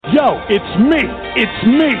Yo, it's me. It's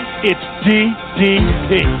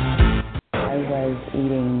DDP. I was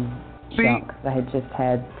eating junk. I had just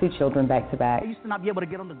had 2 children back to back. I used to not be able to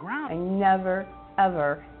get on the ground. I never,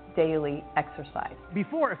 ever daily exercise.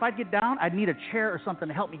 Before, if I'd get down, I'd need a chair or something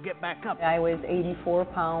to help me get back up. I was 84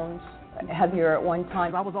 pounds heavier at one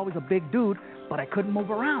time. I was always a big dude, but I couldn't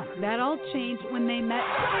move around. That all changed when they met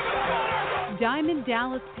Diamond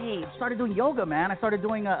Dallas Page. I started doing yoga, man. I started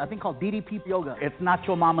doing a thing called DDP yoga. It's not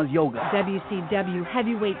your mama's yoga. WCW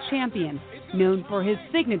heavyweight champion, known for his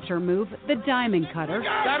signature move, the Diamond Cutter.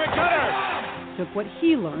 Diamond Cutter! Took what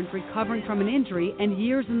he learned recovering from an injury and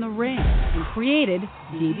years in the ring and created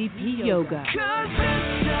DDP Yoga.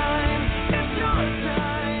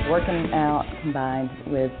 Working out combined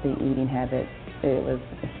with the eating habits, it was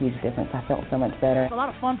a huge difference. I felt so much better. It's a lot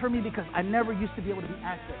of fun for me because I never used to be able to be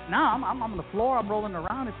active. Now I'm on the floor, I'm rolling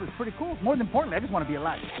around. It's pretty cool. More than importantly, I just want to be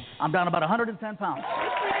alive. I'm down about 110 pounds.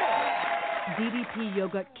 DDP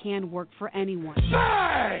Yoga can work for anyone.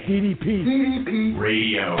 Hey! DDP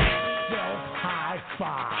Radio. High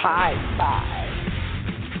five. High five.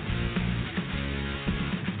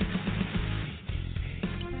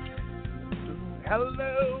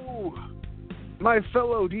 Hello, my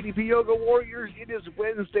fellow DDP Yoga Warriors. It is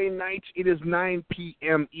Wednesday night. It is 9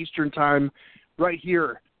 p.m. Eastern Time, right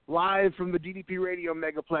here, live from the DDP Radio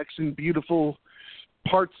Megaplex in beautiful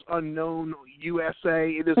Parts Unknown, USA.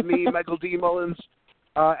 It is me, Michael D. Mullins.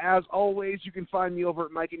 As always, you can find me over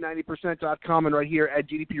at Mikey90%.com and right here at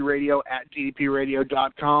DDP Radio at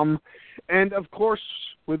DDPRadio.com. And, of course,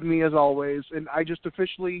 with me as always, and I just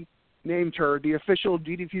officially named her the official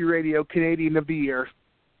DDP Radio Canadian of the Year.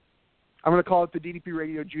 I'm going to call it the DDP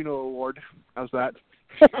Radio Juno Award. How's that?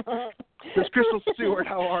 Miss Crystal Stewart,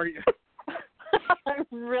 how are you? I'm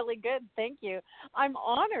really good, thank you. I'm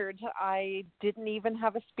honored. I didn't even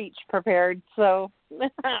have a speech prepared, so.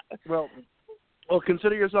 Well,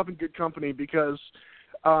 consider yourself in good company because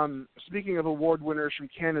speaking of award winners from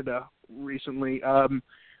Canada recently,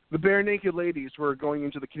 the Bare Naked Ladies were going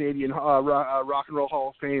into the Canadian Rock and Roll Hall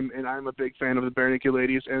of Fame, and I'm a big fan of the Bare Naked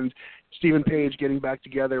Ladies and Stephen Page getting back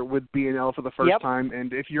together with B&L for the first time.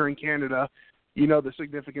 And if you're in Canada, you know the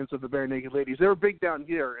significance of the Bare Naked Ladies. They were big down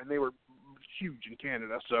here, and they were huge in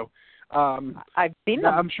Canada. So I've seen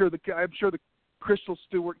them. I'm sure the Crystal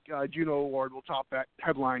Stewart Juno Award will top that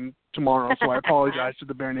headline tomorrow. So I apologize to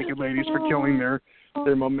the Bare Naked Ladies for killing their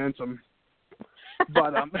momentum.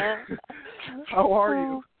 But how are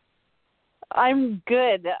you? I'm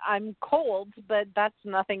good. I'm cold, but that's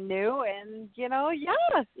nothing new. And,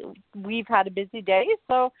 we've had a busy day.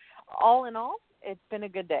 So all in all, it's been a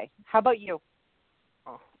good day. How about you?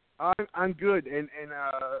 Oh, I'm good. And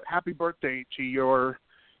happy birthday to your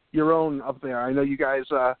own up there. I know you guys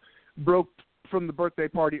broke from the birthday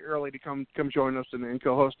party early to come join us and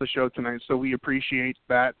co-host the show tonight. So we appreciate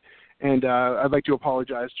that. And I'd like to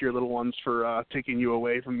apologize to your little ones for taking you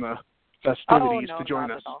away from the festivities to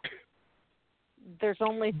join us. There's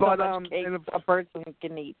only so much cake a person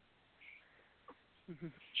can eat.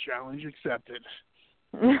 Challenge accepted.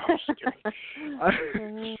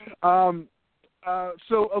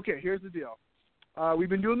 Okay, here's the deal. We've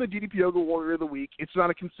been doing the DDP Yoga Warrior of the Week. It's not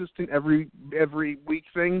a consistent every week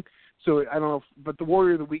thing, so I don't know, but the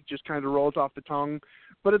Warrior of the Week just kind of rolls off the tongue.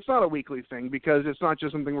 But it's not a weekly thing because it's not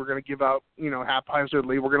just something we're going to give out,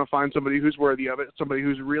 haphazardly. We're going to find somebody who's worthy of it, somebody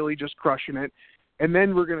who's really just crushing it, and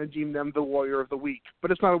then we're going to deem them the Warrior of the Week.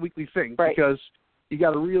 But it's not a weekly thing because you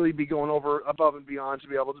got to really be going over above and beyond to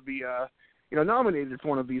be able to be, nominated for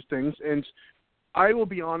one of these things. And I will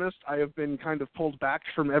be honest, I have been kind of pulled back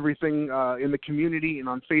from everything in the community and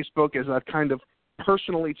on Facebook as I've kind of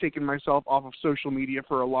personally taken myself off of social media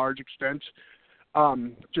for a large extent,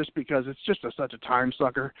 just because it's just such a time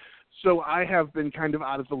sucker. So I have been kind of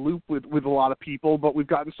out of the loop with a lot of people, but we've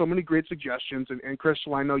gotten so many great suggestions. And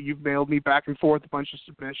Crystal, I know you've mailed me back and forth a bunch of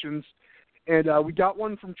submissions. And we got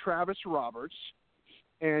one from Travis Roberts.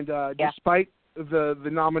 And despite the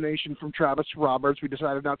nomination from Travis Roberts, we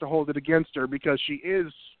decided not to hold it against her because she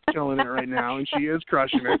is killing it right now and she is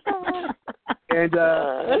crushing it. And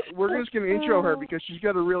we're just going to intro her because she's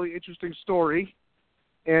got a really interesting story.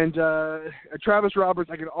 And Travis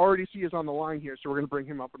Roberts, I can already see is on the line here, so we're going to bring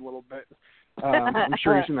him up in a little bit. I'm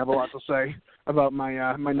sure he's going to have a lot to say about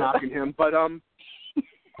my knocking him. But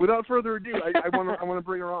without further ado, I want to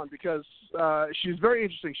bring her on because she's very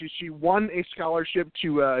interesting. She won a scholarship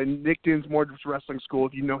to Nick Dinsmore's wrestling school,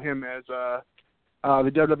 if you know him as the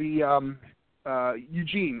WWE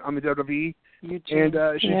Eugene on the WWE. And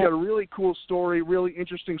she's got a really cool story, really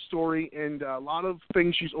interesting story, and a lot of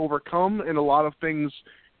things she's overcome and a lot of things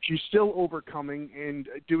she's still overcoming and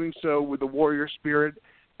doing so with a warrior spirit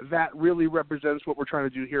that really represents what we're trying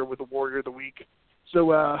to do here with the Warrior of the Week.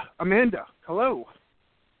 So, Amanda, hello.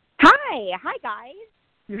 Hi guys.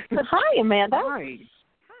 Hi, Amanda. Hi.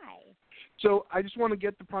 So I just want to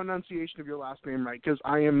get the pronunciation of your last name right, because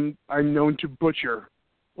I'm known to butcher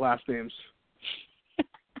last names.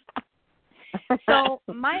 So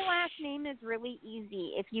my last name is really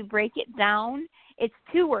easy. If you break it down, it's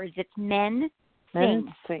 2 words. It's men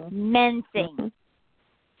sing. Men sing. Mm-hmm.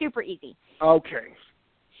 Super easy. Okay.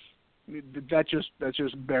 That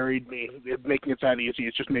just buried me. Making it that easy,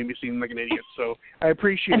 it just made me seem like an idiot. So I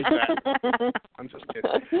appreciate that. I'm just kidding.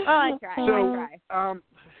 Oh, I try.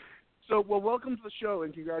 So, well, welcome to the show,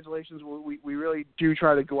 and congratulations. We really do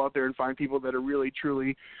try to go out there and find people that are really,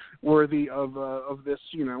 truly worthy of this,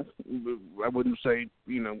 I wouldn't say,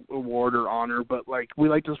 award or honor, but, we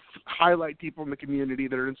like to highlight people in the community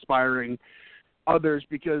that are inspiring others,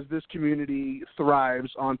 because this community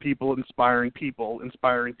thrives on people inspiring people.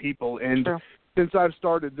 And True. Since I've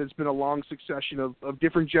started, there's been a long succession of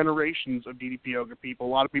different generations of DDP Yoga people. A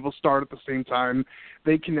lot of people start at the same time.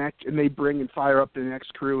 They connect, and they bring and fire up the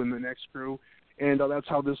next crew and the next crew. And that's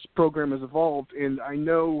how this program has evolved. And I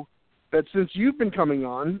know that since you've been coming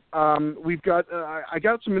on, we've got I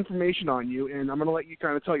got some information on you, and I'm going to let you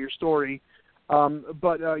kind of tell your story.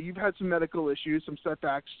 But you've had some medical issues, some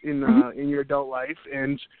setbacks in your adult life,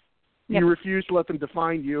 and you refuse to let them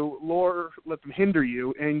define you, or let them hinder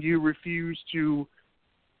you, and you refuse to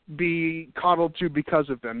be coddled to because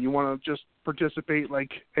of them. You want to just participate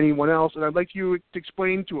like anyone else. And I'd like you to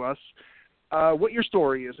explain to us what your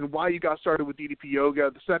story is and why you got started with DDP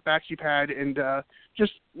Yoga, the setbacks you've had, and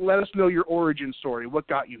just let us know your origin story. What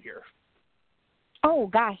got you here? Oh,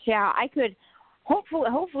 gosh, yeah. I could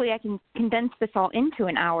hopefully I can condense this all into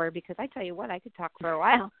an hour, because I tell you what, I could talk for a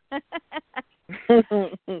while.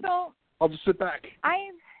 So I'll just sit back.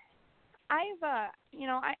 I've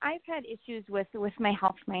had issues with my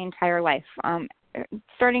health my entire life.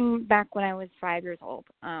 Starting back when I was 5 years old.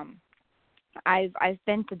 I've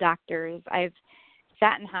been to doctors. I've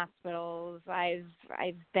sat in hospitals. I've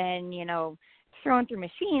been, thrown through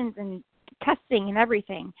machines and testing and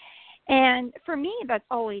everything. And for me, that's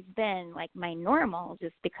always been like my normal,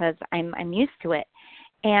 just because I'm used to it.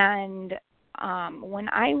 And when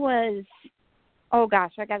I was, oh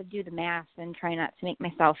gosh, I got to do the math and try not to make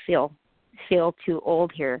myself feel too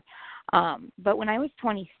old here. But when I was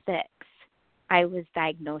 26, I was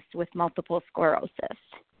diagnosed with multiple sclerosis.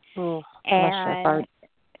 Oh, and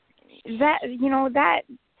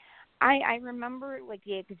I remember like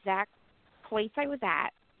the exact place I was at.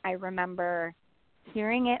 I remember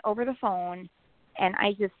hearing it over the phone, and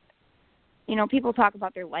I just, people talk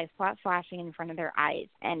about their life flashing in front of their eyes,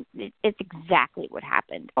 and it's exactly what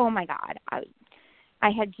happened. Oh my God. I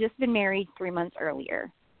had just been married 3 months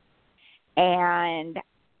earlier, and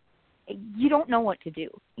you don't know what to do.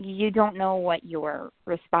 You don't know what your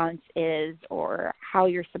response is or how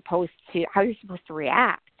you're supposed to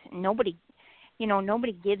react. Nobody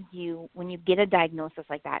gives you, when you get a diagnosis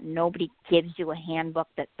like that, nobody gives you a handbook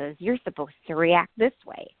that says you're supposed to react this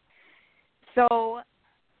way. So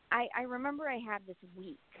I remember I had this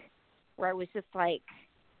week where I was just like,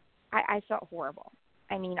 I felt horrible.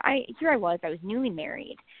 I mean, I was newly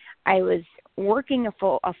married. I was working a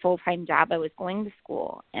full-time job. I was going to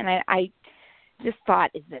school, and I just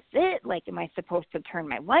thought, is this it? Like, am I supposed to turn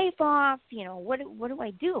my life off? What do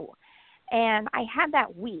I do? And I had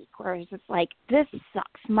that week where I was just like, this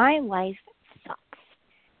sucks. My life sucks.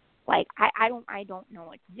 Like, I don't know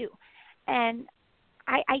what to do. And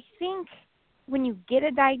I think when you get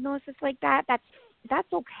a diagnosis like that,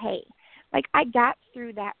 that's okay. Like, I got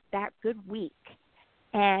through that good week.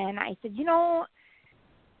 And I said,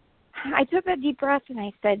 I took a deep breath and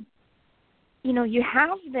I said, you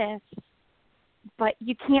have this, but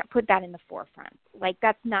you can't put that in the forefront. Like,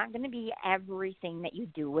 that's not going to be everything that you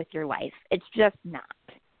do with your life. It's just not.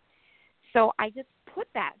 So I just put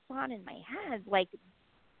that thought in my head, like,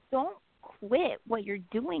 don't quit what you're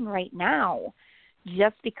doing right now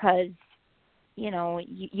just because,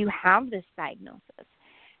 you have this diagnosis.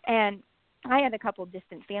 And I had a couple of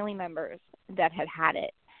distant family members that had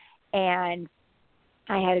it. And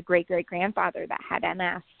I had a great-great-grandfather that had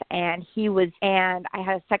MS, and I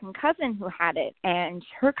had a second cousin who had it, and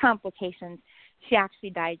her complications, she actually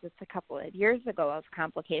died just a couple of years ago of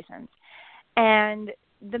complications. And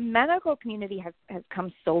the medical community has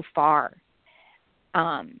come so far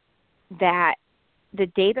that the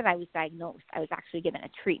day that I was diagnosed, I was actually given a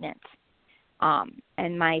treatment.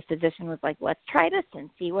 And my physician was like, let's try this and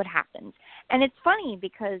see what happens. And it's funny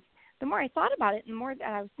because the more I thought about it, the more that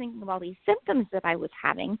I was thinking about these symptoms that I was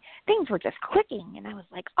having, things were just clicking. And I was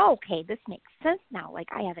like, oh, okay, this makes sense now. Like,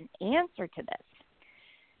 I have an answer to this.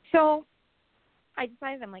 So I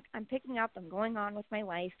decided, I'm picking up. I'm going on with my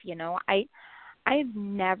life. I've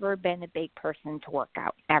never been a big person to work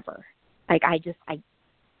out, ever. Like, I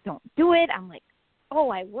don't do it. I'm like, oh,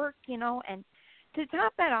 I work, And to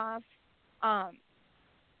top that off,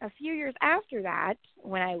 a few years after that,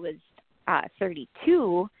 when I was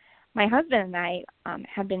 32, my husband and I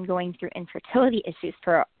have been going through infertility issues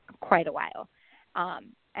for quite a while.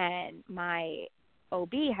 And my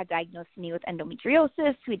OB had diagnosed me with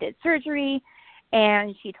endometriosis. We did surgery,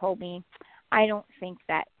 and she told me, I don't think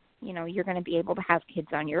that, you're going to be able to have kids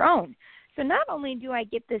on your own. So not only do I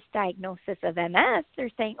get this diagnosis of MS, they're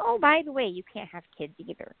saying, oh, by the way, you can't have kids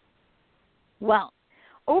either. Well,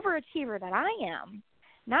 overachiever that I am,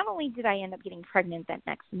 not only did I end up getting pregnant that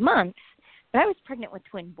next month, but I was pregnant with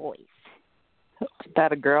twin boys.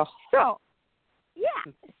 That a girl. So,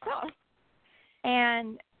 yeah.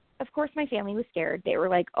 And, of course, my family was scared. They were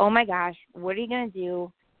like, oh, my gosh, what are you going to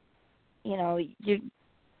do?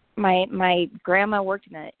 My grandma worked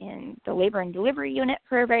in the labor and delivery unit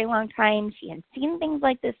for a very long time. She had seen things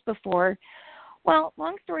like this before. Well,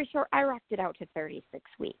 long story short, I rocked it out to 36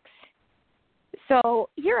 weeks. So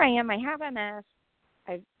here I am. I have MS.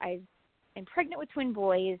 I'm pregnant with twin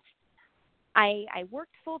boys. I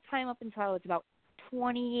worked full-time up until I was about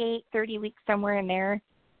 28, 30 weeks, somewhere in there.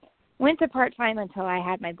 Went to part-time until I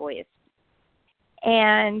had my boys.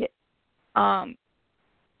 And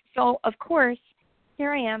so, of course,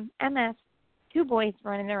 here I am, MS, 2 boys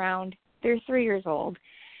running around. They're 3 years old.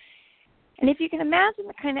 And if you can imagine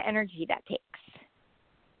the kind of energy that takes,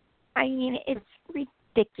 I mean, it's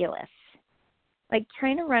ridiculous. Like,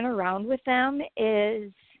 trying to run around with them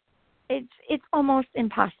it's almost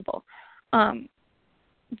impossible.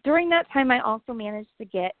 During that time, I also managed to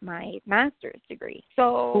get my master's degree.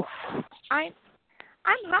 So I'm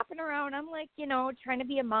hopping around. I'm like, trying to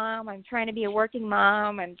be a mom. I'm trying to be a working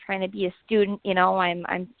mom. I'm trying to be a student.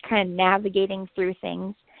 I'm kind of navigating through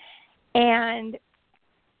things. And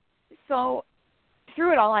so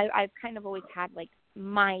through it all, I've kind of always had, like,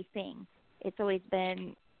 my thing. It's always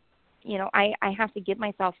been, I have to give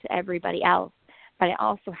myself to everybody else, but I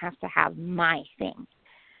also have to have my thing.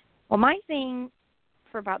 Well, my thing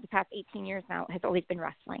for about the past 18 years now has always been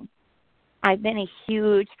wrestling. I've been a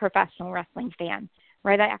huge professional wrestling fan.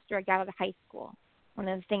 Right after I got out of high school, one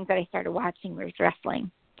of the things that I started watching was wrestling.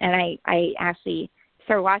 And I actually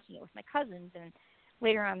started watching it with my cousins, and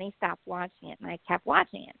later on they stopped watching it, and I kept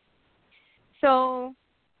watching it. So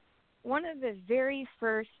one of the very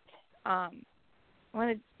first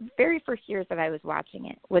years that I was watching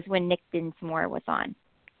it was when Nick Dinsmore was on.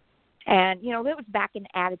 And, it was back in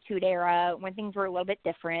the Attitude Era when things were a little bit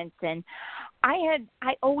different. And I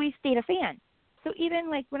always stayed a fan. So even,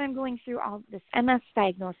 like, when I'm going through all this MS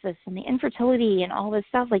diagnosis and the infertility and all this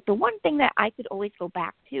stuff, like, the one thing that I could always go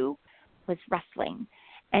back to was wrestling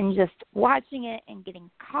and just watching it and getting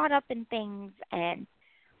caught up in things and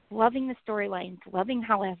loving the storylines, loving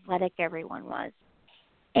how athletic everyone was.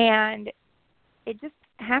 And it just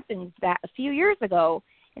happens that a few years ago,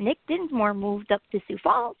 Nick Dinsmore moved up to Sioux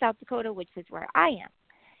Falls, South Dakota, which is where I am.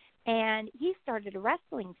 And he started a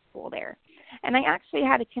wrestling school there. And I actually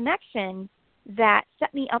had a connection that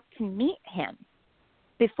set me up to meet him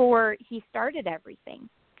before he started everything.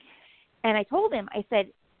 And I told him, I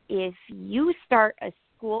said, if you start a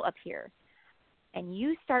school up here and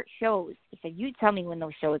you start shows, he said, you tell me when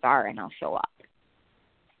those shows are and I'll show up.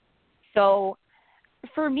 So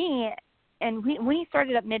for me, and when he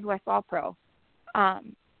started up Midwest All Pro,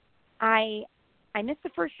 I missed the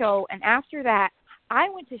first show, and after that, I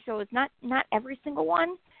went to shows, not every single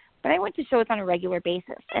one, but I went to shows on a regular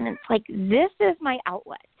basis. And it's like, this is my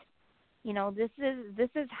outlet. This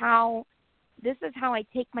is how I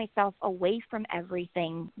take myself away from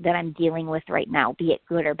everything that I'm dealing with right now, be it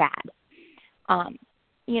good or bad.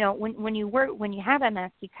 When you have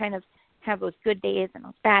MS, you kind of have those good days and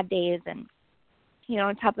those bad days, and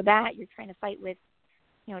on top of that, you're trying to fight with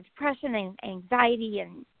depression and anxiety,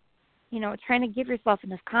 and trying to give yourself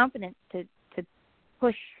enough confidence to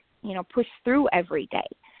push through every day.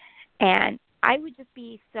 And I would just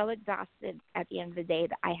be so exhausted at the end of the day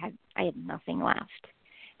that I had nothing left.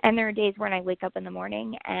 And there are days when I wake up in the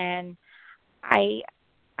morning and I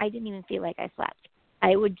didn't even feel like I slept.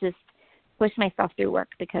 I would just push myself through work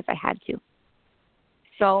because I had to.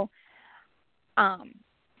 So,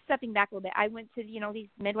 stepping back a little bit, I went to, these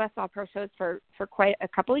Midwest All Pro shows for quite a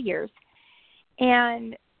couple of years.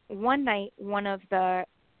 And one night, one of the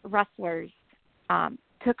wrestlers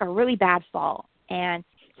took a really bad fall, and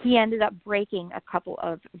he ended up breaking a couple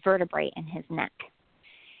of vertebrae in his neck.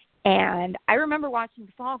 And I remember watching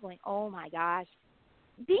the fall going, oh, my gosh,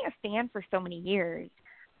 being a fan for so many years,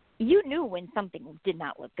 you knew when something did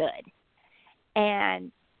not look good.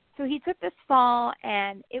 And so he took this fall,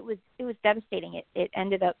 and it was devastating. It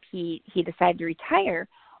ended up he decided to retire.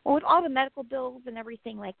 Well, with all the medical bills and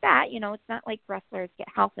everything like that, it's not like wrestlers get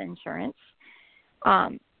health insurance.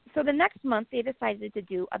 So the next month they decided to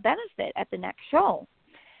do a benefit at the next show.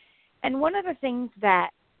 And one of the things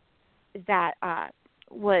that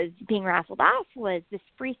was being raffled off was this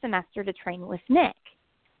free semester to train with Nick.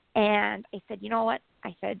 And I said, you know what?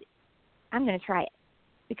 I said, I'm going to try it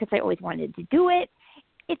because I always wanted to do it.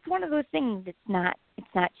 It's one of those things it's not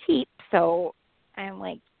cheap. So I'm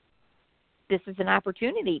like, this is an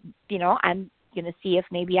opportunity. I'm going to see if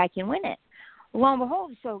maybe I can win it. Lo and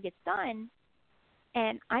behold, the show gets done,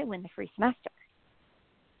 and I win the free semester.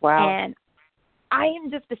 Wow. And I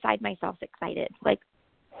am just beside myself excited. Like,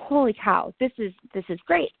 holy cow, this is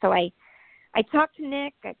great. So I talked to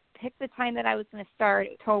Nick. I picked the time that I was going to start,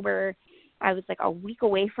 October. I was like a week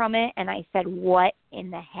away from it, and I said, what in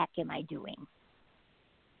the heck am I doing?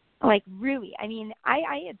 Like, really? I mean,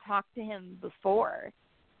 I had talked to him before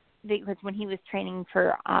because when he was training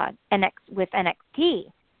for with NXT,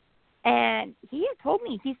 and he had told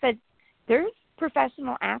me, he said, there's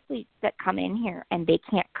professional athletes that come in here, and they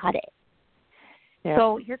can't cut it. Yeah.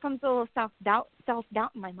 So here comes a little self-doubt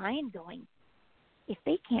in my mind going, if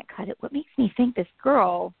they can't cut it, what makes me think this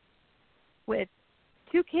girl with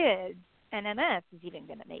 2 kids and MS is even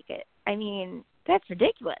going to make it? I mean, that's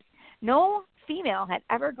ridiculous. No female had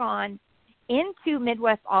ever gone into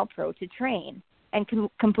Midwest All-Pro to train and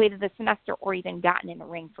completed the semester or even gotten in the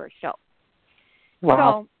ring for a show.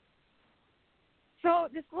 Wow. So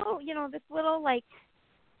this little like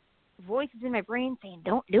voice is in my brain saying,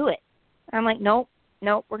 don't do it. I'm like, nope,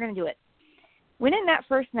 we're going to do it. Went in that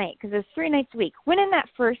first night, because it was 3 nights a week. Went in that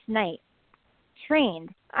first night, trained.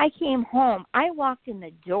 I came home. I walked in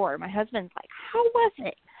the door. My husband's like, how was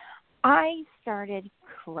it? I started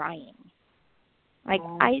crying. Like,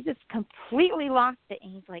 I just completely lost it.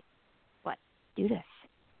 And he's like, what? Do this.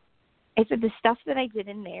 I said, the stuff that I did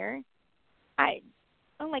in there,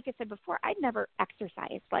 like I said before, I'd never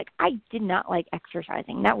exercised. Like, I did not like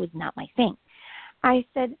exercising. That was not my thing. I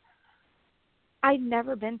said, I've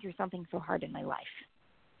never been through something so hard in my life.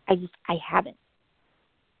 I haven't.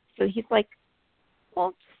 So he's like,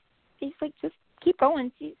 just keep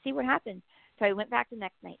going, see what happens. So I went back the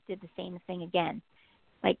next night, did the same thing again.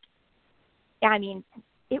 Like, I mean,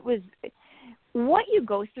 it was what you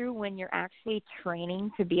go through when you're actually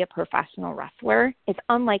training to be a professional wrestler is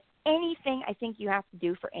unlike anything I think you have to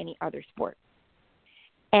do for any other sport.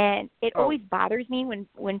 And it always bothers me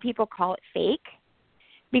when people call it fake,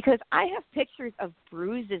 because I have pictures of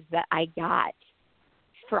bruises that I got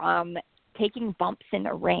from taking bumps in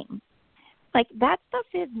the ring. Like, that stuff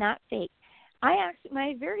is not fake.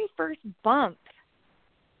 My very first bump,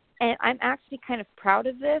 and I'm actually kind of proud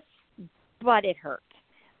of this, but it hurt.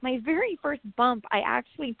 My very first bump I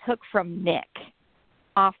actually took from Nick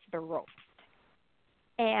off the rope.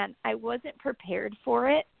 And I wasn't prepared for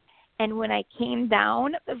it. And when I came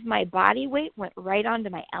down, my body weight went right onto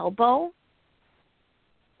my elbow.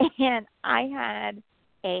 And I had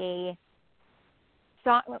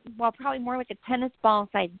probably more like a tennis ball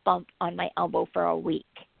sized bump on my elbow for a week.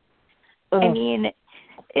 Ugh. I mean,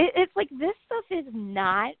 it's like, this stuff is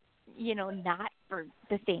not, not for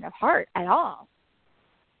the faint of heart at all.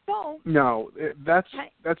 So no, that's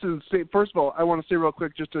insane. First of all, I want to say real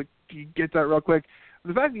quick, just to get that real quick,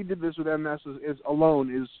 the fact that you did this with MS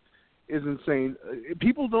is insane.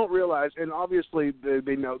 People don't realize, and obviously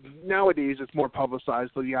they know nowadays it's more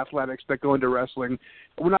publicized for the athletics that go into wrestling.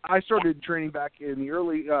 When I started training back in the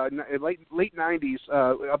early late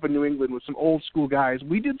 90s up in New England with some old school guys,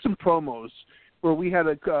 we did some promos where we had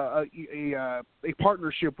a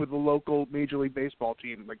partnership with a local Major League Baseball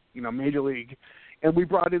team, like Major League, and we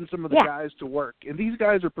brought in some of the guys to work. And these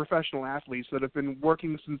guys are professional athletes that have been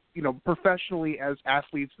working since professionally as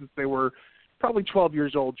athletes since they were probably 12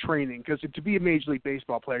 years old training, because to be a Major League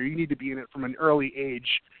Baseball player, you need to be in it from an early age.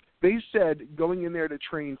 They said going in there to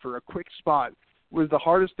train for a quick spot was the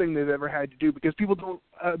hardest thing they've ever had to do, because people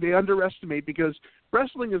they underestimate, because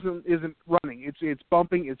wrestling isn't running. It's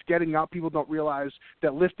bumping, it's getting up. People don't realize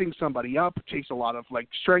that lifting somebody up takes a lot of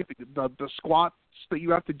strength. The squats that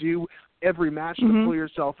you have to do every match to pull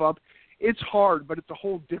yourself up. It's hard, but it's a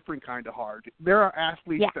whole different kind of hard. There are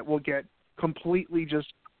athletes that will get completely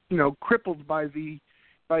just crippled by the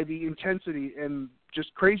intensity and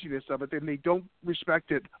just craziness of it, and they don't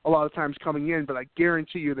respect it a lot of times coming in, but I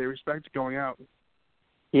guarantee you they respect it going out.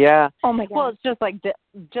 Yeah. Oh my God. Well, it's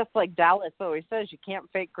just like Dallas always says, you can't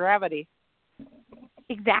fake gravity,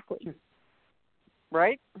 Exactly.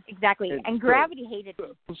 right? Exactly. And gravity hated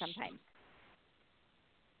me sometimes.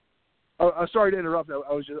 Sorry to interrupt. I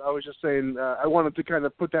was just saying. I wanted to kind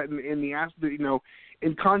of put that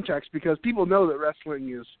in context, because people know that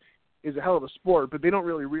wrestling is a hell of a sport, but they don't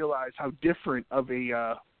really realize how different of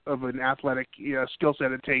an athletic skill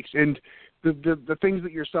set it takes. And the things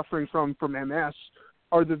that you're suffering from MS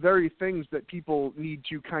are the very things that people need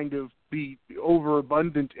to kind of be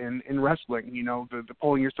overabundant in wrestling. You know, the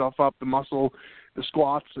pulling yourself up, the muscle, the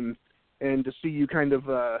squats, and to see you kind of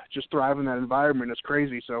just thrive in that environment is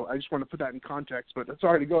crazy. So I just want to put that in context. But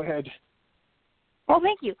sorry, to go ahead. Well,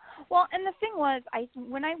 thank you. Well, and the thing was,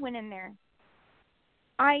 when I went in there,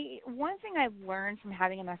 one thing I've learned from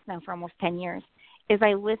having MS now for almost 10 years is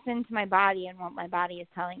I listen to my body and what my body is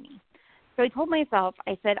telling me. So I told myself,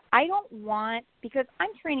 I said, I don't want, because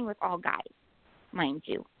I'm training with all guys, mind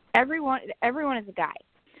you. Everyone is a guy.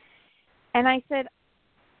 And I said,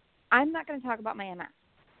 I'm not going to talk about my MS.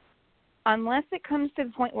 Unless it comes to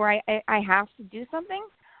the point where I have to do something,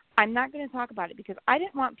 I'm not going to talk about it, because I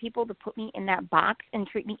didn't want people to put me in that box and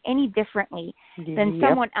treat me any differently than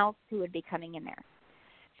someone else who would be coming in there.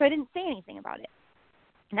 So I didn't say anything about it.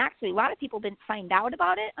 And actually, a lot of people didn't find out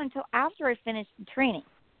about it until after I finished the training.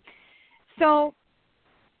 So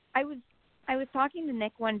I was talking to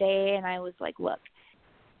Nick one day, and I was like, look,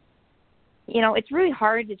 you know, it's really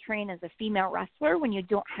hard to train as a female wrestler when you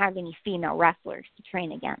don't have any female wrestlers to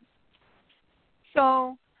train against.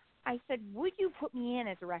 So I said, would you put me in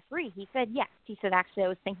as a referee? He said, yes. He said, actually, I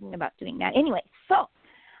was thinking about doing that anyway. So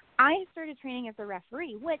I started training as a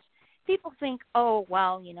referee, which people think, oh,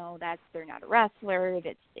 well, you know, they're not a wrestler.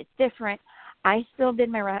 It's different. I still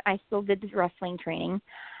did the wrestling training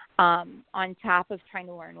on top of trying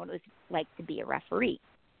to learn what it was like to be a referee.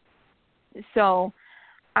 So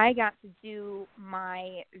I got to do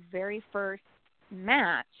my very first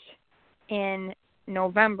match in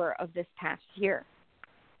November of this past year.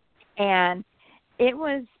 And it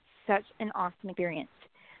was such an awesome experience.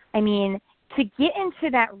 I mean, to get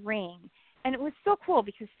into that ring, and it was so cool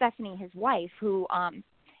because Stephanie, his wife, who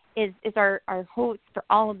is our host for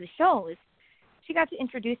all of the shows, she got to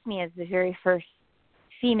introduce me as the very first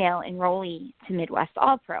female enrollee to Midwest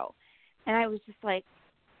All-Pro. And I was just like,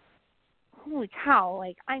 holy cow,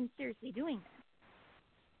 like, I'm seriously doing this.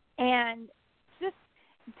 And just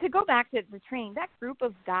to go back to the training, that group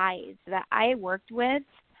of guys that I worked with,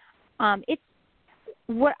 it's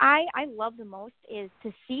what I love the most is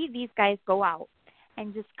to see these guys go out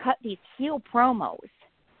and just cut these heel promos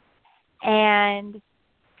and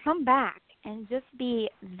come back and just be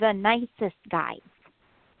the nicest guys.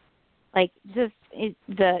 Like, just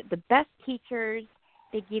the best teachers.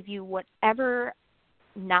 They give you whatever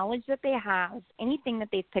knowledge that they have, anything that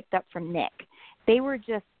they've picked up from Nick. They were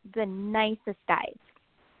just the nicest guys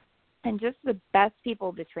and just the best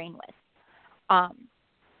people to train with.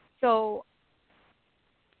 So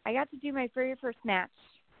I got to do my very first match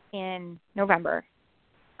in November.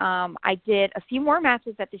 I did a few more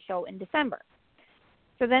matches at the show in December.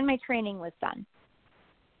 So then my training was done.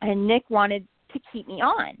 And Nick wanted to keep me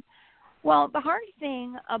on. Well, the hard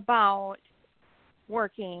thing about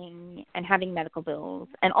working and having medical bills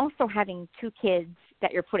and also having 2 kids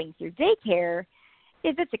that you're putting through daycare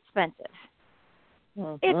is it's expensive.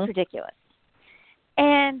 Mm-hmm. It's ridiculous.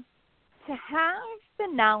 And to have the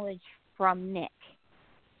knowledge from Nick,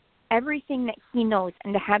 everything that he knows,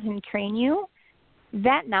 and to have him train you,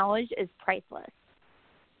 that knowledge is priceless.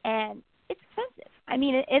 And it's expensive. I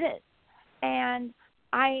mean, it is. And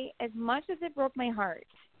as much as it broke my heart,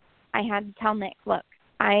 I had to tell Nick, look,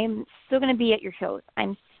 I'm still going to be at your shows.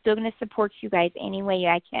 I'm still going to support you guys any way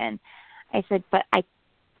I can. I said, but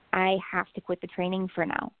I have to quit the training for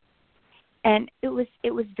now. And it was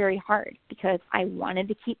very hard because I wanted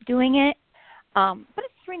to keep doing it. But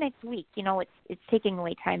it's 3 nights a week. You know, it's taking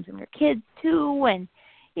away time from your kids too, and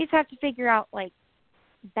you just have to figure out, like,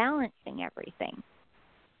 balancing everything.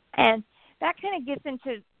 And that kind of gets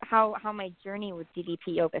into how my journey with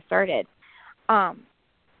DDP Yoga started.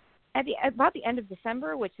 About the end of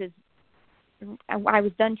December, which is, I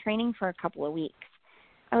was done training for a couple of weeks.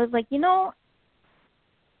 I was like, you know,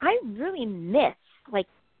 I really miss, like,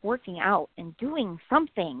 working out and doing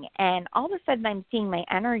something. And all of a sudden I'm seeing my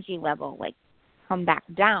energy level, like, come back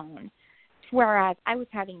down. Whereas I was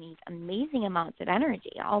having these amazing amounts of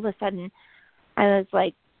energy. All of a sudden I was,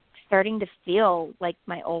 like, starting to feel like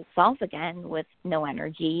my old self again with no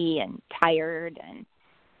energy and tired. And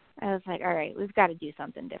I was like, all right, we've got to do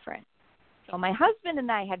something different. So my husband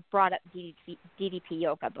and I had brought up DDP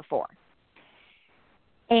Yoga before.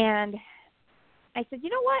 And I said, you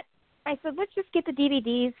know what? I said, let's just get the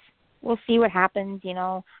DVDs. We'll see what happens, you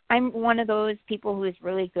know. I'm one of those people who is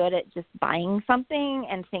really good at just buying something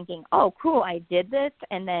and thinking, oh, cool, I did this,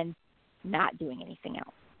 and then not doing anything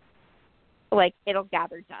else. Like, it'll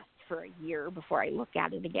gather dust for a year before I look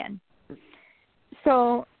at it again.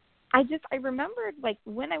 So I remembered, like,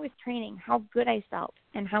 when I was training, how good I felt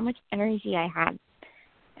and how much energy I had.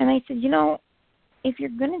 And I said, you know, if you're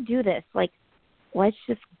going to do this, like, let's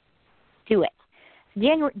just do it.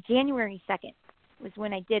 January 2nd was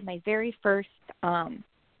when I did my very first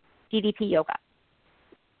DDP yoga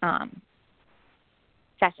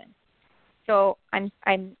session. So I'm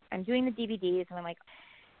doing the DVDs, and I'm like,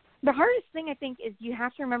 the hardest thing I think is you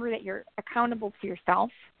have to remember that you're accountable to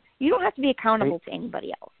yourself. You don't have to be accountable to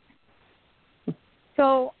anybody else.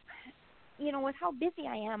 So, you know, with how busy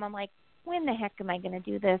I am, I'm like, when the heck am I going to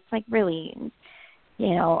do this? Like, really, you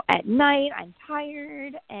know, at night, I'm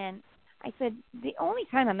tired. And I said, the only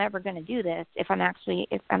time I'm ever going to do this, if I'm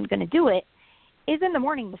going to do it, is in the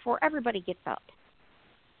morning before everybody gets up.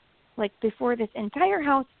 Like, before this entire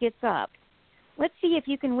house gets up, let's see if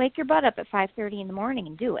you can wake your butt up at 5:30 in the morning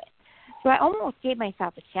and do it. So I almost gave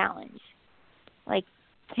myself a challenge. Like,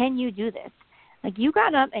 can you do this? Like, you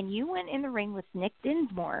got up and you went in the ring with Nick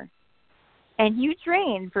Dinsmore, and you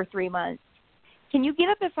trained for 3 months. Can you get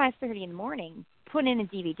up at 5:30 in the morning, put in a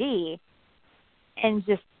DVD, and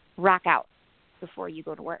just rock out before you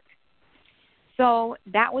go to work? So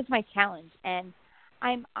that was my challenge. And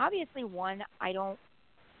I'm obviously I don't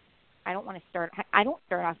start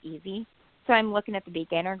off easy. So I'm looking at the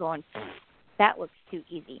beginner going, that looks too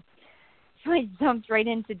easy. So I jumped right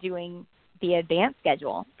into doing the advanced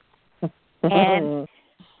schedule. And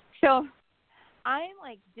so I'm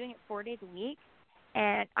like doing it 4 days a week.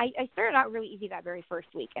 And I started out really easy that very first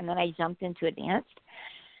week, and then I jumped into advanced.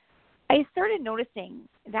 I started noticing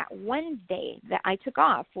that Wednesday that I took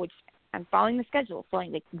off, which I'm following the schedule, so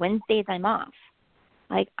like Wednesdays I'm off.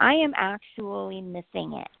 Like, I am actually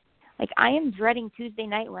missing it. Like, I am dreading Tuesday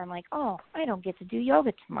night where I'm like, oh, I don't get to do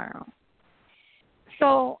yoga tomorrow.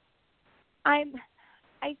 So I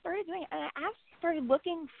started doing it, and I actually started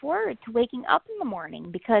looking forward to waking up in the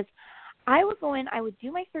morning, because I would go in, I would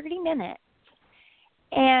do my 30 minutes,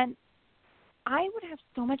 and I would have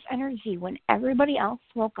so much energy when everybody else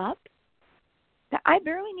woke up that I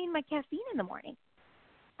barely need my caffeine in the morning.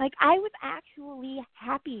 Like, I was actually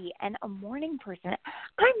happy and a morning person.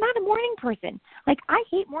 I'm not a morning person. Like, I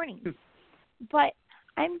hate mornings. But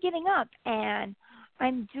I'm getting up and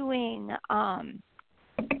I'm doing,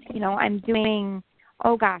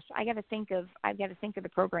 oh gosh, I've got to think of the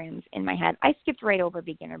programs in my head. I skipped right over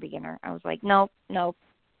beginner. I was like, nope.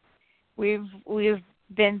 We've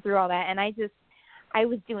been through all that. And I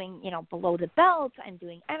was doing, below the belt. I'm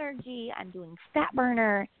doing energy. I'm doing fat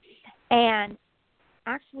burner. And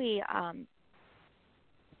actually,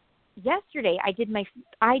 yesterday I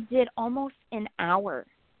did almost an hour.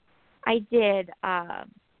 I did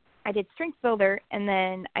strength builder, and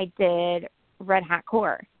then I did red hot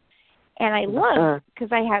core. And I looked,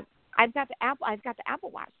 because I've got the Apple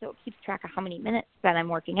Watch, so it keeps track of how many minutes that I'm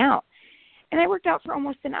working out. And I worked out for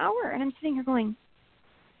almost an hour, and I'm sitting here going,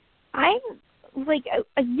 I'm like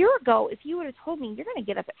a year ago, if you would have told me you're going to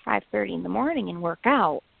get up at 5:30 in the morning and work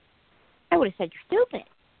out, I would have said you're stupid.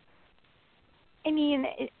 I mean,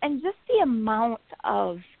 and just the amount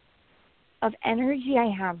of energy I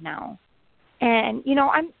have now. And,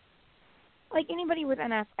 I'm like anybody with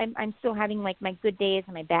MS, I'm still having, like, my good days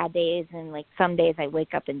and my bad days. And, like, some days I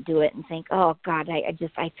wake up and do it and think, oh, God,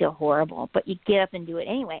 I feel horrible. But you get up and do it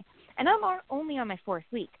anyway. And I'm only on my 4th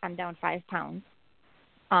week. I'm down 5 pounds.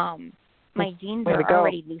 My jeans are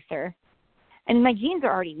already looser. And my jeans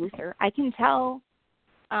are already looser. I can tell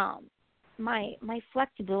my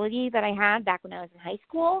flexibility that I had back when I was in high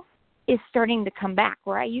school is starting to come back,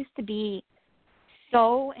 where I used to be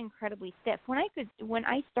so incredibly stiff. When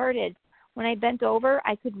I bent over,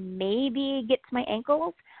 I could maybe get to my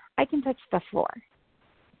ankles. I can touch the floor.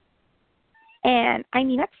 And I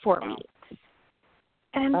mean, that's 4 weeks.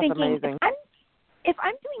 And I'm thinking, amazing. if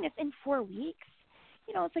I'm doing this in 4 weeks,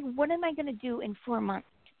 it's like, what am I going to do in 4 months?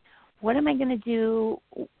 What am I going to do?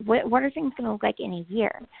 What are things going to look like in a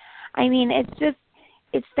year? I mean,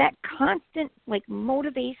 it's that constant, like,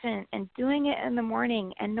 motivation and doing it in the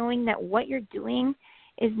morning and knowing that what you're doing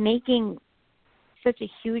is making such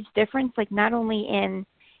a huge difference, like, not only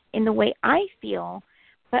in the way I feel,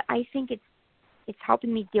 but I think it's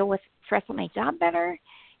helping me deal with stress at my job better.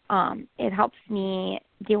 It helps me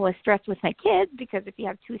deal with stress with my kids, because if you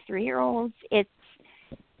have 2 3-year-olds, it's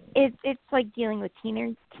like dealing with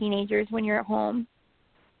teenagers when you're at home.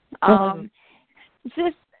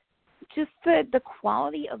 just the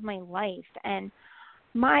quality of my life. And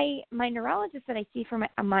my neurologist that I see for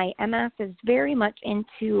my MS is very much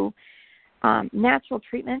into natural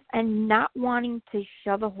treatments and not wanting to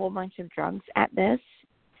shove a whole bunch of drugs at this,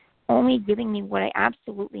 only giving me what I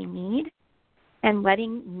absolutely need and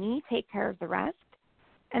letting me take care of the rest.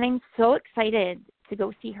 And I'm so excited to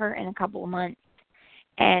go see her in a couple of months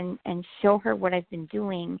and show her what I've been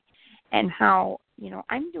doing and how,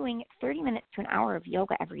 I'm doing 30 minutes to an hour of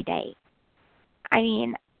yoga every day. I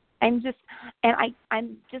mean, I'm just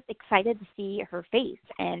excited to see her face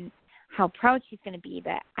and how proud she's going to be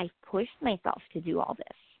that I pushed myself to do all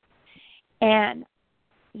this. And,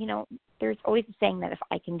 there's always a saying that if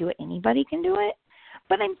I can do it, anybody can do it.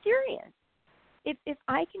 But I'm serious. If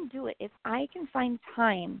I can do it, if I can find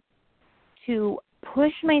time to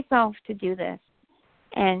push myself to do this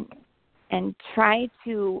and try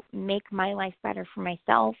to make my life better for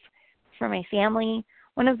myself, for my family.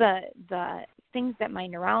 One of the things that my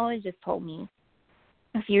neurologist told me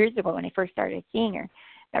a few years ago when I first started seeing her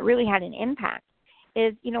that really had an impact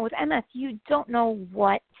is, with MS, you don't know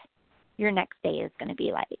what your next day is going to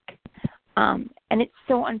be like. And it's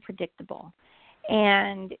so unpredictable.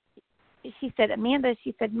 And she said, Amanda,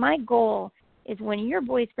 my goal is when your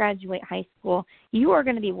boys graduate high school, you are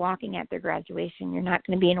going to be walking at their graduation. You're not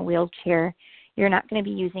going to be in a wheelchair. You're not going to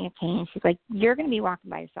be using a cane. She's like, you're going to be walking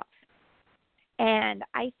by yourself. And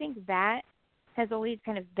I think that has always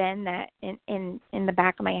kind of been that in the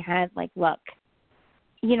back of my head, like, look,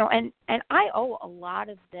 and I owe a lot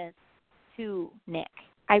of this to Nick.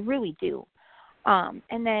 I really do.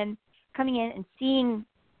 And then coming in and seeing,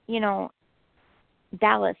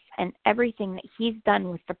 Dallas and everything that he's done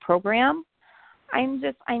with the program,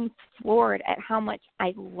 I'm floored at how much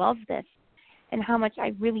I love this and how much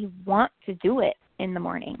I really want to do it in the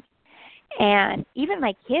morning. And even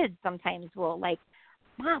my kids sometimes will like,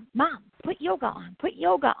 Mom, put yoga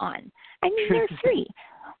on. I mean, they're 3.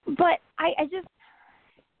 But I just,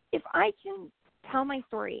 if I can tell my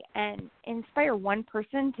story and inspire one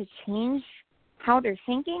person to change how they're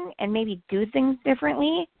thinking and maybe do things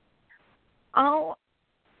differently,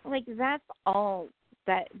 that's all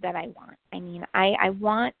that I want. I mean, I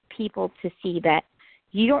want people to see that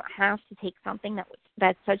you don't have to take something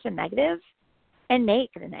that's such a negative and make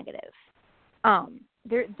it a negative.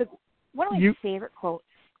 One of my favorite quotes.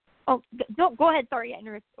 Oh, go ahead. Sorry, I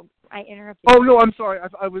interrupted. Oh no, I'm sorry.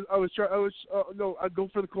 I'd go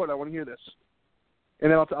for the quote. I want to hear this,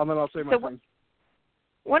 and then I'll say my thing.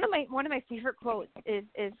 One of my favorite quotes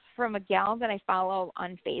is from a gal that I follow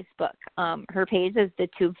on Facebook. Her page is the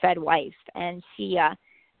Tube Fed Wife, and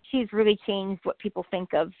she's really changed what people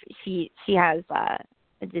think of. She has a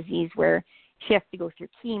disease where she has to go through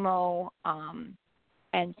chemo,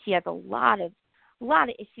 and she has a lot of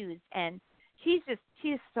issues, and she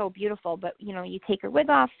is so beautiful. But you take her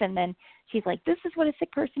wig off, and then she's like, "This is what a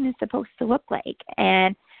sick person is supposed to look like,"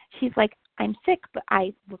 and she's like, "I'm sick, but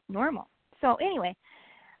I look normal." So anyway.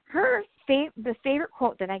 The favorite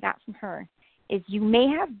quote that I got from her is, "You may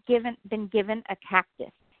have been given a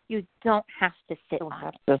cactus. You don't have to sit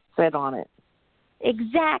on it."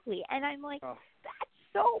 Exactly. And I'm like, that's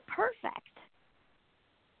so perfect.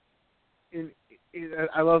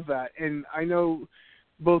 I love that. And I know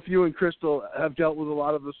both you and Crystal have dealt with a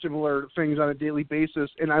lot of the similar things on a daily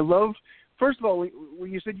basis. And I love, first of all,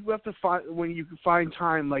 when you said you have to find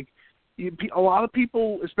time, like, a lot of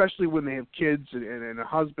people, especially when they have kids and a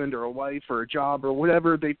husband or a wife or a job or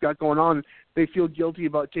whatever they've got going on, they feel guilty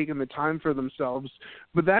about taking the time for themselves.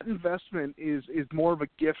 But that investment is more of a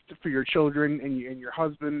gift for your children and your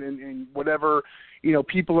husband and whatever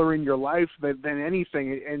people are in your life than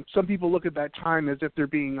anything. And some people look at that time as if they're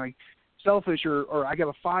being like selfish or I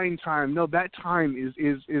got to find time. No, that time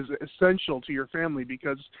is essential to your family,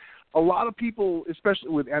 because a lot of people, especially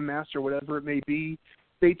with MS or whatever it may be,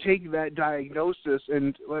 they take that diagnosis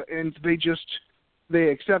and they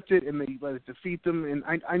accept it and they let it defeat them. And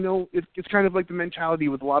I know it's kind of like the mentality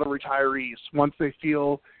with a lot of retirees. Once they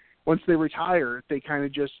retire, they kind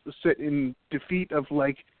of just sit in defeat of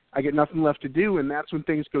like, I get nothing left to do, and that's when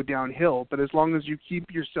things go downhill. But as long as you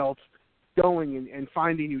keep yourself going and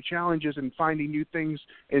finding new challenges and finding new things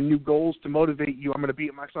and new goals to motivate you, I'm going to be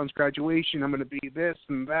at my son's graduation, I'm going to be this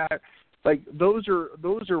and that. Like those are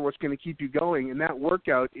what's going to keep you going, and that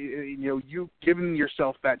workout, you giving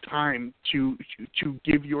yourself that time to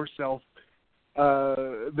give yourself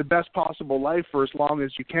the best possible life for as long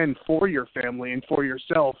as you can for your family and for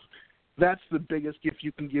yourself. That's the biggest gift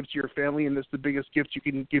you can give to your family, and that's the biggest gift you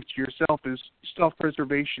can give to yourself is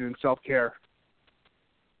self-preservation and self-care.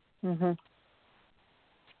 Mhm.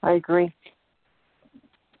 I agree.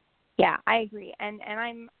 Yeah, I agree. And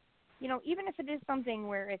I'm, even if it is something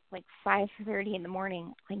where it's like 5:30 in the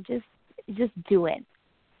morning, like just do it.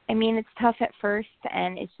 I mean, it's tough at first,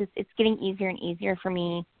 and it's getting easier and easier for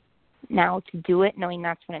me now to do it, knowing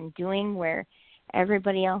that's what I'm doing, where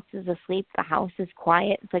everybody else is asleep, the house is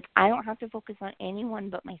quiet. It's like I don't have to focus on anyone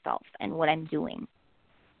but myself and what I'm doing.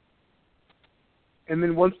 And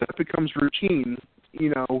then once that becomes routine,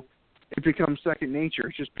 it becomes second nature.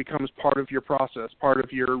 It just becomes part of your process, part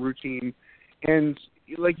of your routine. And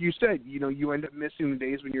like you said, you end up missing the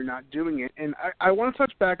days when you're not doing it. And I want to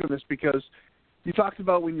touch back on this because you talked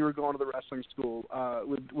about when you were going to the wrestling school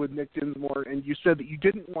with Nick Dinsmore, and you said that you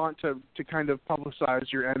didn't want to kind of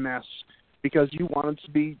publicize your MS because you wanted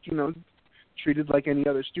to be, treated like any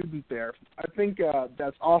other student there. I think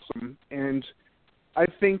that's awesome. And I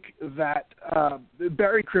think that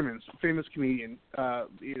Barry Crimmins, famous comedian,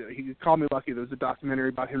 he called me lucky. There was a documentary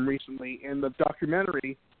about him recently, and the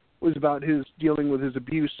documentary was about his dealing with his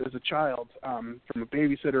abuse as a child from a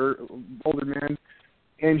babysitter, older man.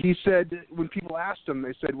 And he said, when people asked him,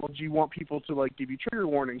 they said, well, do you want people to, like, give you trigger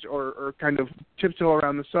warnings or kind of tiptoe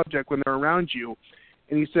around the subject when they're around you?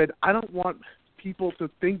 And he said, I don't want people to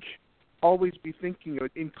always be thinking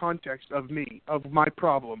in context of me, of my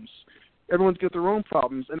problems. Everyone's got their own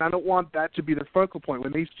problems, and I don't want that to be their focal point.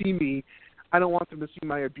 When they see me, I don't want them to see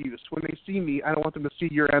my abuse. When they see me, I don't want them to see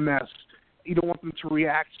your MS. You don't want them to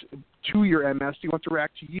react to your MS. You want to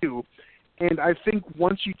react to you. And I think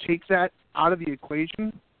once you take that out of the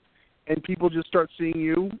equation and people just start seeing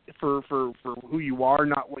you for who you are,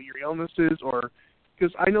 not what your illness is, or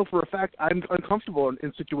because I know for a fact I'm uncomfortable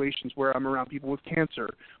in situations where I'm around people with cancer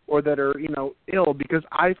or that are, ill because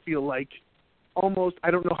I feel like almost I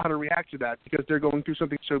don't know how to react to that because they're going through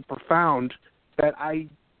something so profound that I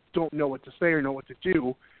don't know what to say or know what to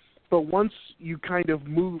do. But once you kind of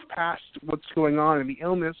move past what's going on in the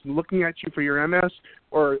illness and looking at you for your MS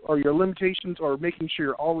or your limitations or making sure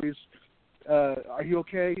you're always, are you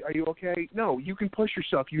okay? Are you okay? No, you can push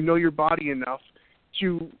yourself. You know your body enough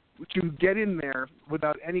to get in there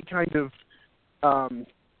without any kind of,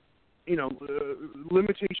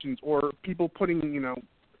 limitations or people putting,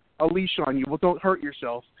 a leash on you. Well, don't hurt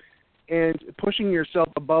yourself. And pushing yourself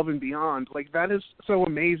above and beyond, like that is so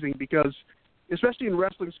amazing because especially in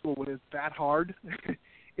wrestling school when it's that hard,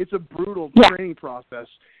 it's a brutal training process.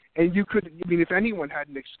 And if anyone had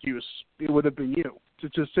an excuse, it would have been you to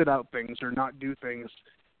just sit out things or not do things.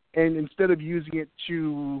 And instead of using it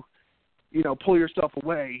to, pull yourself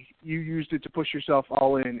away, you used it to push yourself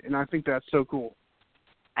all in. And I think that's so cool.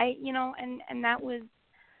 And that was,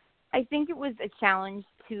 I think it was a challenge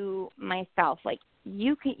to myself. Like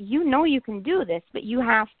you can do this, but you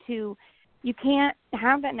can't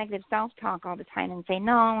have that negative self-talk all the time and say,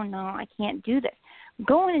 no, I can't do this.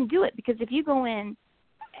 Go in and do it, because if you go in,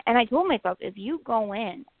 and I told myself, if you go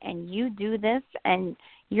in and you do this and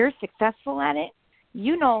you're successful at it,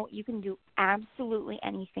 you can do absolutely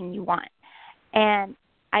anything you want. And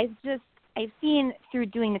I've seen through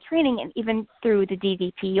doing the training and even through the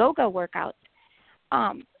DDP yoga workouts,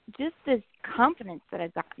 just this confidence that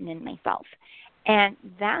I've gotten in myself. And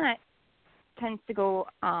that tends to go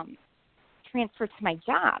transfer to my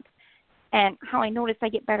job, and how I notice I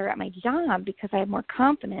get better at my job because I have more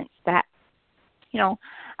confidence that,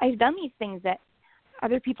 I've done these things that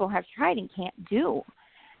other people have tried and can't do.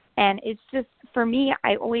 And it's just, for me,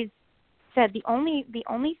 I always said the only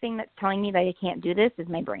thing that's telling me that I can't do this is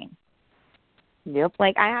my brain. Yep.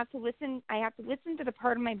 Like I have to listen to the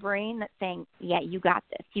part of my brain that's saying, yeah, you got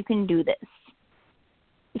this. You can do this.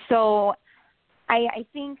 So I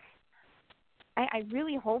think I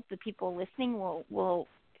really hope the people listening will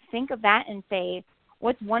think of that and say,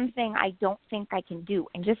 what's one thing I don't think I can do,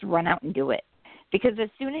 and just run out and do it. Because as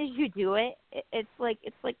soon as you do it, it's like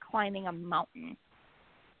climbing a mountain.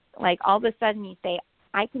 Like all of a sudden you say,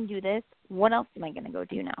 I can do this. What else am I going to go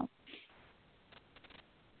do now?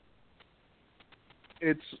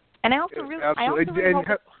 And I also really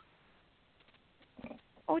hope.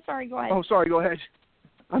 Oh, sorry. Go ahead. Oh, sorry. Go ahead.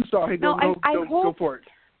 I'm sorry. No, I hope, go for it.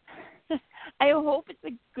 I hope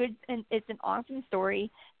it's an awesome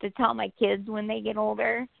story to tell my kids when they get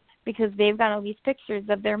older, because they've got all these pictures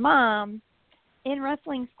of their mom in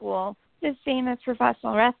wrestling school, this famous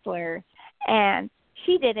professional wrestler, and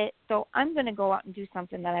she did it, so I'm going to go out and do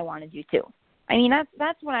something that I want to do too. I mean,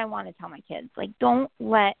 that's what I want to tell my kids. Like, don't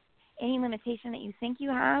let any limitation that you think you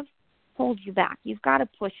have hold you back. You've got to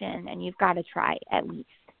push in, and you've got to try at least.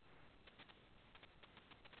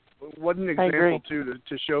 What an example, too,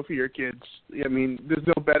 to show for your kids. I mean, there's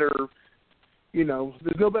no better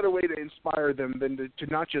there's no better way to inspire them than to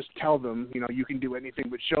not just tell them, you can do anything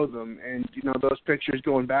but show them. And, those pictures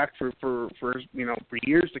going back for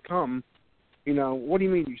years to come, what do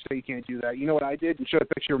you mean you say you can't do that? You know what I did? And showed a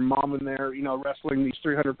picture of Mom in there, wrestling these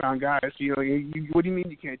 300-pound guys. What do you mean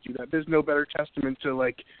you can't do that? There's no better testament to, a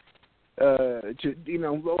lot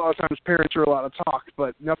of times parents are a lot of talk,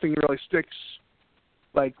 but nothing really sticks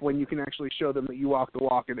like when you can actually show them that you walk the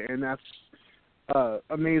walk, and that's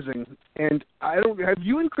amazing. And have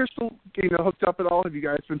you and Crystal, hooked up at all? Have you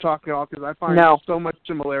guys been talking at all? Because I find so much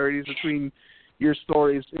similarities between your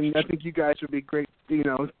stories, and I think you guys would be great,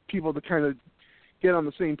 people to kind of get on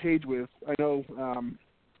the same page with. I know,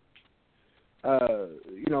 a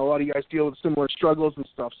lot of you guys deal with similar struggles and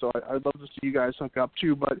stuff, so I'd love to see you guys hook up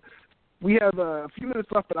too. But we have a few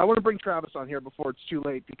minutes left, but I want to bring Travis on here before it's too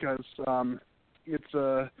late because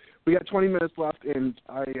we got 20 minutes left, and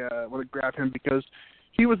I want to grab him because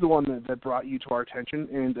he was the one that brought you to our attention,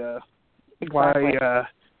 and why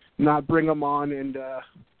not bring him on and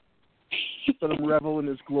let him revel in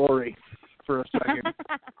his glory for a second.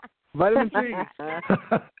 Vitamin C.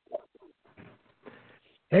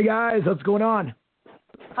 Hey guys, what's going on?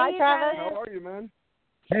 Hi, Travis. How are you, man?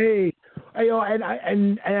 Hey,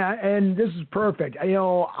 and this is perfect.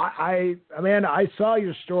 Amanda, I saw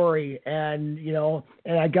your story, and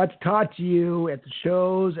I got to talk to you at the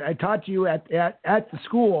shows. I talked to you at the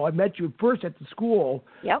school. I met you first at the school.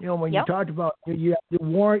 Yep. When you talked about you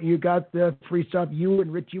got the free stuff. You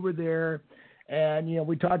and Richie were there, and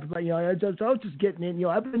we talked about I was just getting in.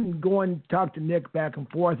 I've been going to talk to Nick back and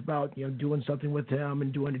forth about doing something with him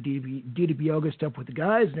and doing the DDP yoga stuff with the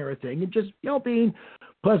guys and everything, and just being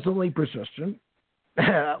pleasantly persistent,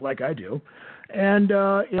 like I do, and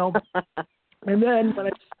and then when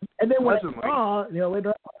I saw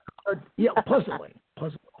later on, pleasantly.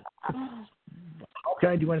 How can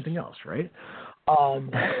I do anything else, right?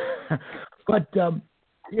 But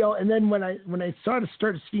and then when I started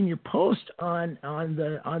seeing your post on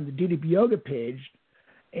the DDP yoga page,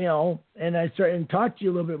 and I started and talked to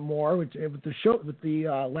you a little bit more with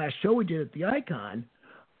the last show we did at the Icon,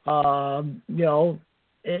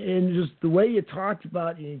 and just the way you talked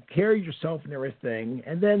about you carried yourself and everything,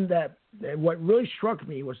 and then what really struck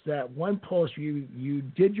me was that one post you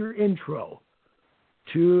did your intro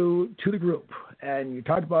to the group, and you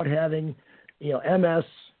talked about having MS,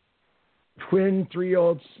 twin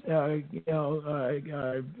 3-year-olds,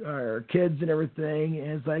 kids and everything,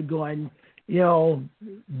 and it's like going,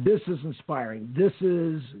 this is inspiring. This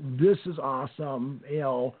is awesome.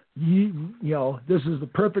 This is the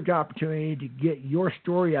perfect opportunity to get your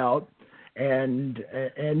story out, and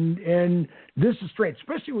this is great,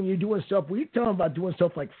 especially when you're doing stuff. We tell them about doing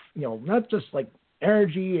stuff like not just like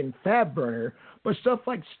energy and fat burner, but stuff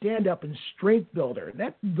like stand up and strength builder.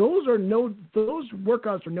 Those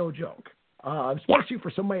workouts are no joke, especially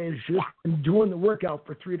for somebody who's just been doing the workout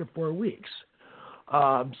for 3 to 4 weeks.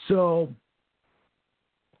 So.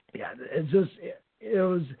 Yeah,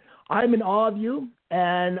 I'm in awe of you,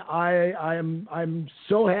 and I'm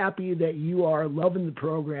so happy that you are loving the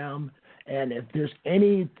program. And if there's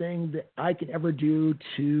anything that I can ever do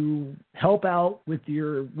to help out with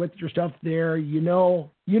your stuff there, I'm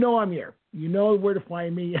here. You know where to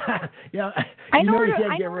find me. I know where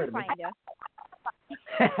to find you.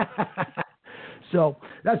 So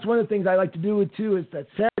that's one of the things I like to do too. Is that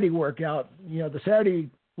Saturday workout. The Saturday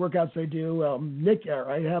workouts I do. Nick,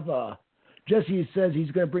 I have Jesse says he's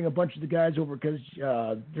going to bring a bunch of the guys over because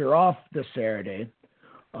they're off this Saturday.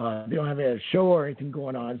 They don't have a show or anything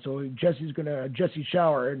going on, so Jesse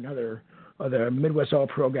Shower, another of the Midwest All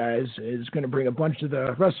Pro guys, is going to bring a bunch of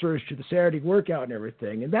the wrestlers to the Saturday workout and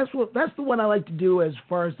everything. And that's the one I like to do as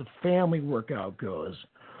far as the family workout goes.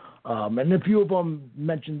 And a few of them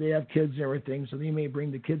mentioned they have kids and everything, so they may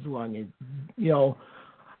bring the kids along. And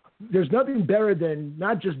there's nothing better than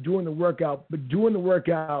not just doing the workout, but doing the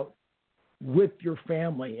workout with your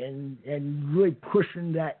family and really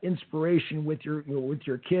pushing that inspiration with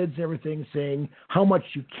your kids and everything, saying how much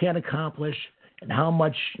you can accomplish and how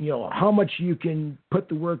much you can put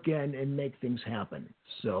the work in and make things happen.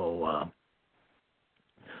 So,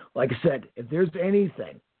 like I said, if there's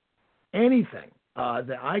anything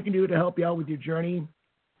that I can do to help you out with your journey,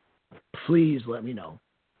 please let me know.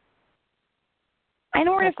 I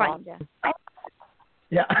know where to find you.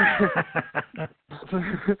 Yeah.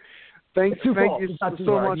 Thank you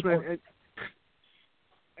so much, man.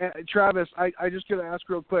 Travis, I just got to ask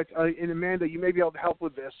real quick, and Amanda, you may be able to help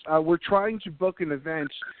with this. We're trying to book an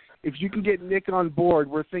event. If you can get Nick on board,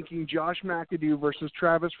 we're thinking Josh McAdoo versus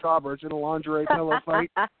Travis Roberts in a lingerie pillow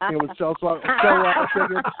fight. It would sell a lot of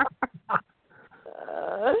tickets.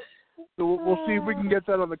 So we'll see if we can get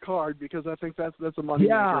that on the card because I think that's a money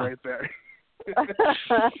maker right there.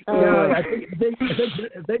 I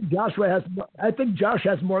think Joshua has. I think Josh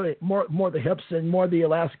has more the hips and more the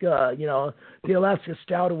Alaska, the Alaska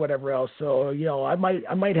Stout or whatever else. So I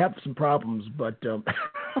might have some problems, but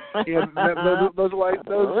yeah,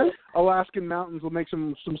 those Alaskan mountains will make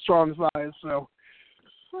some strong thighs. So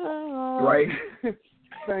right.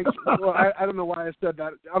 Thanks. Well, I don't know why I said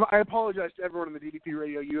that. I apologize to everyone in the DDP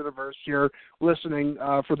Radio universe here listening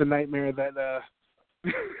for the nightmare that.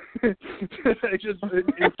 I just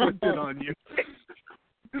inflicted on you.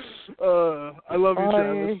 I love you,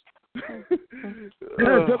 Travis.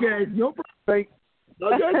 It's okay. No problem.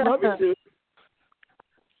 Okay, love you too.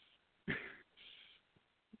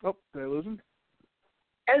 Oh, did I lose him?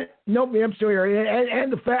 Nope, I'm still here.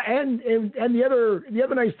 And the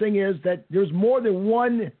other nice thing is that there's more than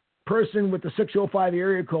one person with the 605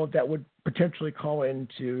 area code that would potentially call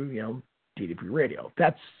into DDP Radio.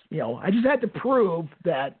 That's I just had to prove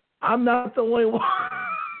that I'm not the only one.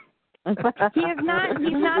 He's not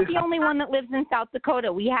the only one that lives in South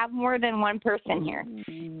Dakota. We have more than one person here.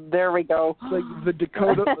 There we go. It's like the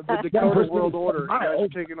Dakota world order. Guys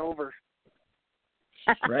taking over.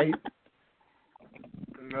 Right.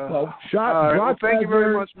 Well, thank you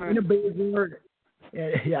very much, man.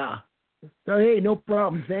 Yeah. So hey, no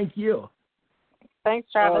problem. Thank you.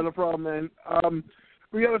 Thanks, Travis. No problem, man.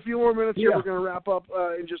 We got a few more minutes here. We're going to wrap up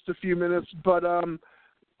in just a few minutes, but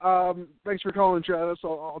thanks for calling, Travis.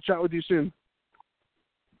 I'll chat with you soon.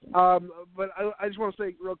 But I just want to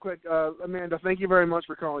say real quick, Amanda, thank you very much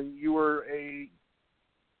for calling. You were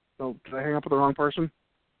Oh, did I hang up with the wrong person?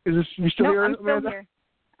 Is this you still here, I'm Amanda? still here.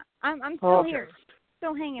 I'm still here.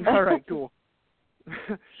 Still hanging. All right, cool.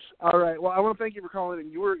 All right. Well, I want to thank you for calling in.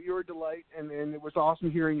 You were a delight, and it was awesome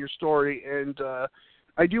hearing your story. And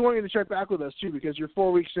I do want you to check back with us too, because you're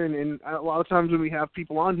 4 weeks in, and a lot of times when we have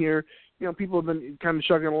people on here, people have been kind of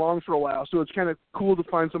chugging along for a while. So it's kind of cool to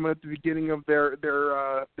find someone at the beginning of their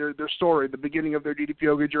story, the beginning of their DDP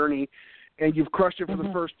Yoga journey, and you've crushed it for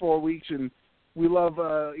the first 4 weeks. And we love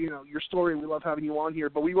your story. We love having you on here,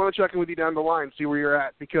 but we want to check in with you down the line, see where you're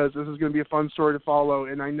at, because this is going to be a fun story to follow.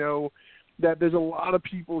 And I know that there's a lot of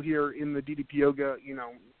people here in the DDP Yoga,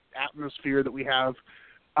 atmosphere that we have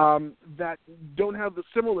that don't have the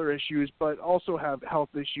similar issues, but also have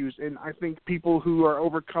health issues. And I think people who are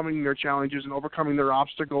overcoming their challenges and overcoming their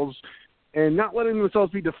obstacles and not letting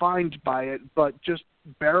themselves be defined by it, but just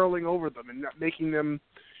barreling over them and not making them,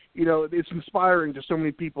 it's inspiring to so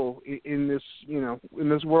many people in this, in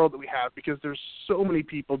this world that we have, because there's so many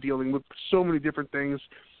people dealing with so many different things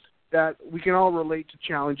that we can all relate to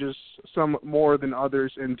challenges, some more than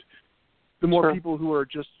others. And the more people who are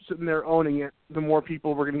just sitting there owning it, the more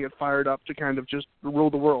people we're going to get fired up to kind of just rule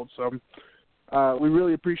the world. So we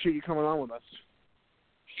really appreciate you coming on with us.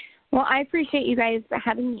 Well, I appreciate you guys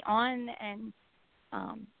having me on and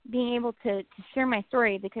being able to share my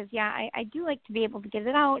story, because, I do like to be able to get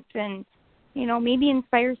it out and, maybe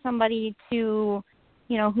inspire somebody to,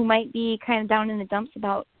 who might be kind of down in the dumps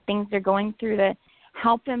about things they're going through, to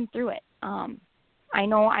help them through it. I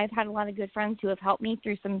know I've had a lot of good friends who have helped me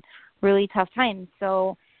through some really tough times.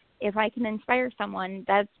 So if I can inspire someone,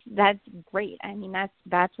 that's great. I mean,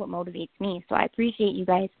 that's what motivates me. So I appreciate you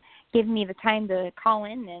guys giving me the time to call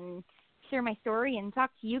in and share my story and talk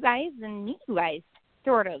to you guys and meet you guys,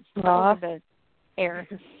 sort of, over the air.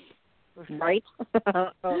 Right?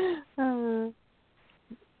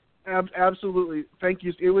 Absolutely. Thank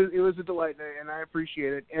you. It was a delight, and I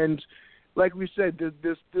appreciate it. And like we said,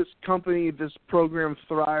 this company, this program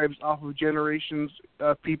thrives off of generations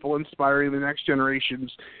of people inspiring the next generations,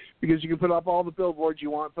 because you can put up all the billboards you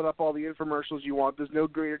want, put up all the infomercials you want. There's no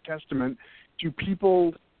greater testament to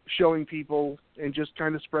people showing people and just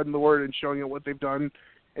kind of spreading the word and showing what they've done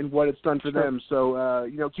and what it's done for them. So,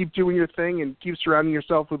 keep doing your thing and keep surrounding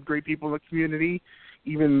yourself with great people in the community.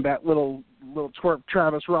 Even that little twerp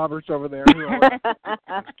Travis Roberts over there.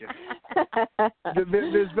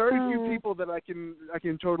 There's very few people that I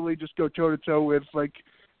can totally just go toe to toe with, like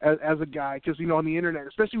as a guy, because on the internet,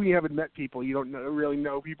 especially when you haven't met people, you don't really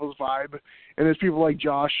know people's vibe. And there's people like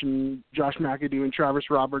Josh McAdoo and Travis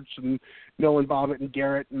Roberts and Nolan Bobbitt and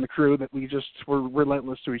Garrett and the crew that we're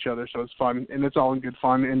relentless to each other. So it's fun, and it's all in good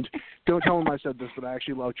fun. And don't tell them I said this, but I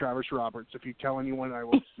actually love Travis Roberts. If you tell anyone, I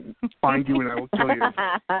will find you and I will kill you.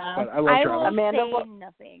 But I love Travis. Amanda,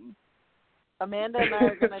 nothing. Amanda and I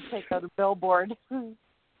are going to take out a billboard. Oh,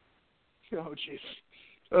 jeez.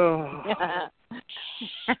 Oh.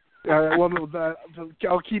 Well,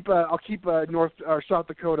 I'll keep North or South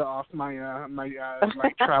Dakota off my my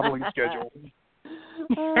traveling schedule.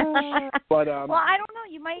 But well, I don't know.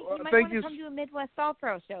 You might want to come to a Midwest All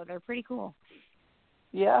Pro show. They're pretty cool.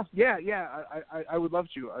 Yeah. I would love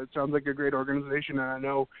to. It sounds like a great organization, and I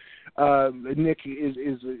know Nick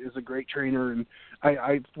is a great trainer, and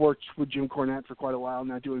I've worked with Jim Cornette for quite a while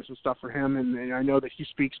now, doing some stuff for him, and I know that he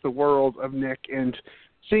speaks the world of Nick, and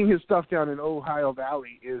seeing his stuff down in Ohio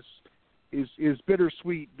Valley is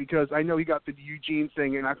bittersweet, because I know he got the Eugene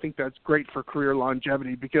thing, and I think that's great for career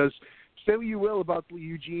longevity, because say what you will about the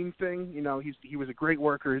Eugene thing, he was a great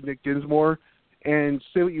worker, Nick Dinsmore. And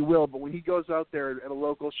say what you will, but when he goes out there at a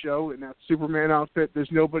local show in that Superman outfit, there's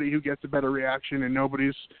nobody who gets a better reaction, and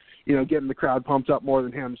nobody's, getting the crowd pumped up more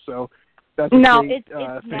than him. So that's great,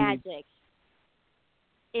 it's magic.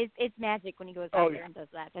 It's magic when he goes out there and does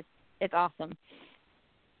that. It's awesome.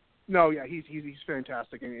 No, yeah, he's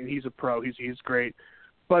fantastic, and he's a pro. He's great.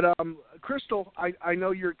 But Crystal, I know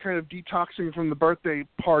you're kind of detoxing from the birthday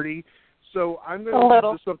party, so I'm going to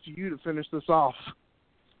leave this up to you to finish this off,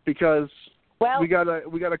 because. Well, we got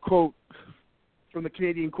a quote from the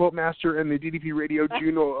Canadian Quote Master and the DDP Radio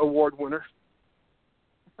Juno Award winner.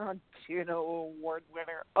 Oh, Juno Award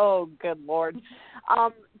winner. Oh, good Lord.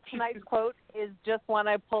 Tonight's quote is just one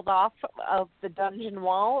I pulled off of the Dungeon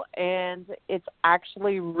Wall, and it's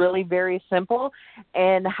actually really very simple.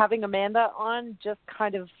 And having Amanda on just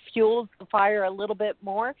kind of fuels the fire a little bit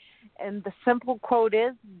more. And the simple quote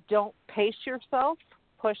is, don't pace yourself,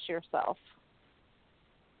 push yourself.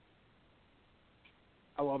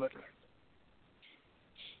 I love it.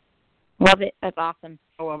 Love it. That's awesome.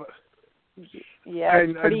 I love it. Yeah,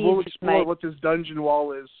 and we'll explore what this dungeon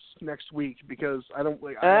wall is next week, because I don't.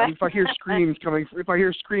 If I hear screams coming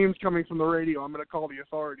from the radio, I'm going to call the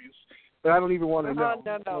authorities. But I don't even want to know.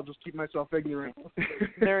 No. I'll just keep myself ignorant.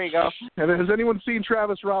 There you go. And has anyone seen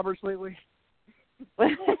Travis Roberts lately?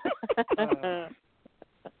 Amanda,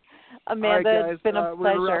 right, guys, it's been a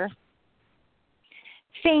pleasure.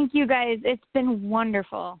 Thank you, guys. It's been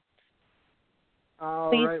wonderful. All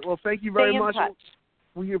Please right. Well, thank you very much.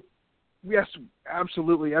 Yes,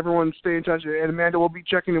 absolutely. Everyone stay in touch. And Amanda, we'll be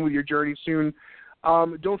checking in with your journey soon.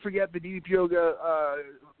 Don't forget the DDP Yoga,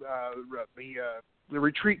 the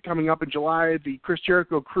retreat coming up in July, the Chris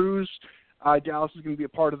Jericho Cruise. Dallas is going to be a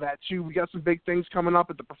part of that, too. We got some big things coming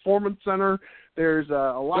up at the Performance Center. There's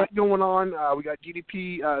a lot going on. We got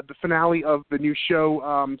DDP, the finale of the new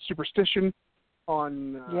show, Superstition,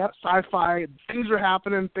 on Sci-Fi. Things are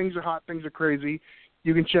happening. Things are hot. Things are crazy.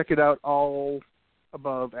 You can check it out all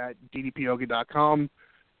above at ddpyoga.com.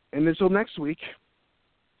 And until next week,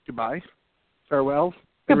 goodbye, farewell,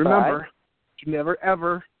 and remember to never,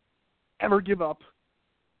 ever, ever give up,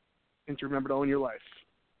 and to remember to own your life.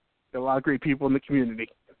 There are a lot of great people in the community.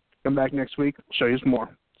 Come back next week. Show you some more.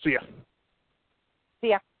 See ya. See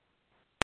ya.